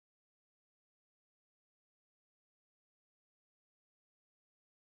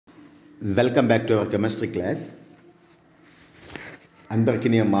Welcome back to our chemistry class.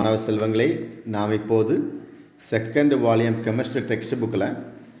 அன்பர்க்கினிய மாணவ செல்வங்களே, நாம் இப்போது செகண்ட் வால்யூம் கெமிஸ்ட்ரி டெக்ஸ்ட் புக்கில்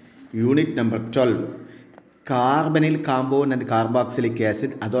unit number 12 கார்பனில் compound and carboxylic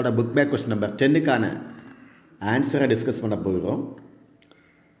acid அதோட புக் பேக் கொஸ்டின் நம்பர் 10க்கான ஆன்சரை டிஸ்கஸ் பண்ண போகிறோம்.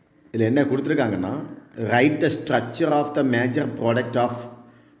 இதில் என்ன கொடுத்துருக்காங்கன்னா, right the structure of the major product of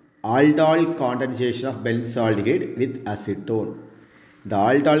aldol condensation of benzaldehyde with acetone. இந்த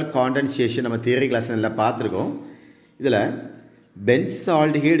aldol condensation நம்ம தியரி கிளாஸ் நல்லா பார்த்துருக்கோம். இதில்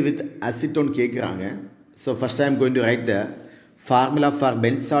benzaldehyde with acetone கேட்குறாங்க. So first I am going to right the formula for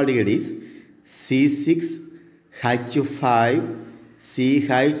benzaldehyde is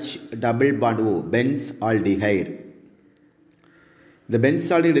C6H5CH double bond O, benzaldehyde. இந்த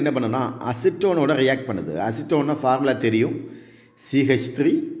benzaldehyde என்ன பண்ணுன்னா அசிட்டோனோட react பண்ணுது. அசிட்டோன்னா ஃபார்முலா தெரியும்,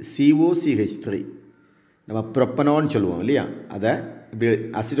 CH3COCH3. நம்ம ப்ரொப்பனோன்னு சொல்லுவோம் இல்லையா, அதை இப்படி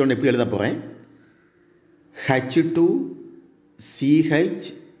அசிட்டோன் எப்படி எழுத போகிறேன், H2CH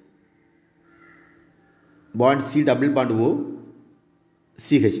bond C double bond O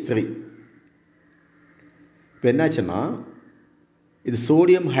CH3. இப்போ என்னாச்சுன்னா, இது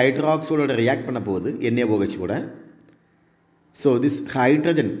சோடியம் ஹைட்ராக்சைடோட ரியாக்ட் பண்ண போகுது NaOH கூட. ஸோ திஸ்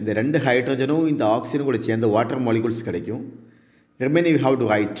ஹைட்ரஜன், இந்த ரெண்டு ஹைட்ரஜனும் இந்த ஆக்சிஜனும் கூட சேர்ந்த வாட்டர் மாலிகூல்ஸ் கிடைக்கும். Remain you have to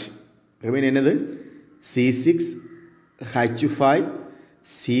right, remain என்னது,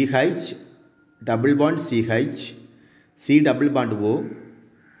 C6H5CH double bond CH C double bond O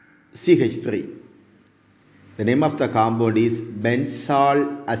CH3. The name of the compound is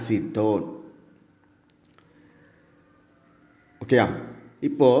benzalacetone. ஓகேயா?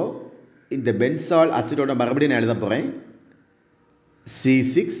 இப்போ இந்த பென்சால் அசிட்டோட மறுபடியும் நான் எழுத போகிறேன்,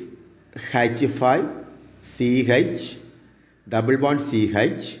 C6H5CH double bond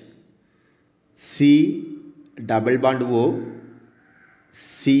CH C double bond O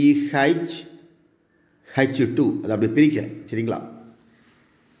CH H2. அதை அப்படி பிரிக்கிறேன், சரிங்களா?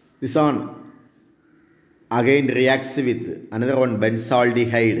 This one again reacts with another one,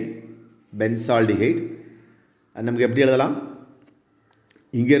 benzaldehyde. அது நமக்கு எப்படி எழுதலாம்,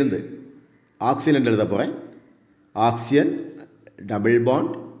 இங்கேருந்து ஆக்சிஜன் எழுத போகிறேன், oxygen double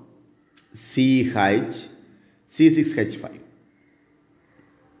bond CH C6H5.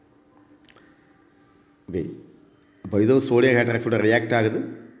 Okay, அப்போ இதுவும் சோடியம் ஹைட்ராக்சைடோட ரியாக்ட் ஆகுது.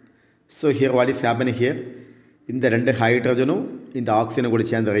 So here what is happening here, இந்த ரெண்டு ஹைட்ரஜனும் இந்த ஆக்சிஜனும் கூட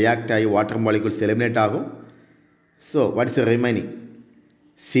சேர்ந்து ரியாக்ட் ஆகி வாட்டர் மாலிகூல்ஸ் எலிமினேட் ஆகும். So what is remaining,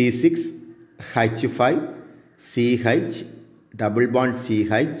 C6H5CH double bond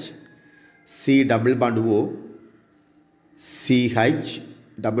CH C double bond O CH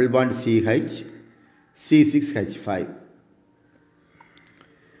double bond CH C6H5.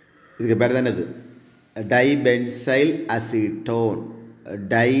 இதுக்கு பேர் தான் இது dibenzyl acetone.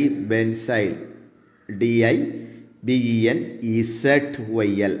 dibenzyl DIBENZYL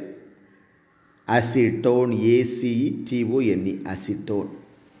acetone ACETONE acetone.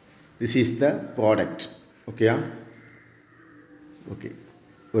 This is the product. Okay, okay,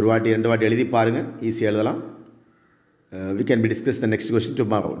 ஒரு வாட்டி ரெண்டு வாட்டி எழுதி பாருங்க, ஈஸியாக எழுதலாம். We can be discuss the next question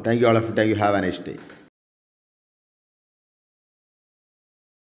tomorrow. Thank you all of you. Thank you. Have a nice day.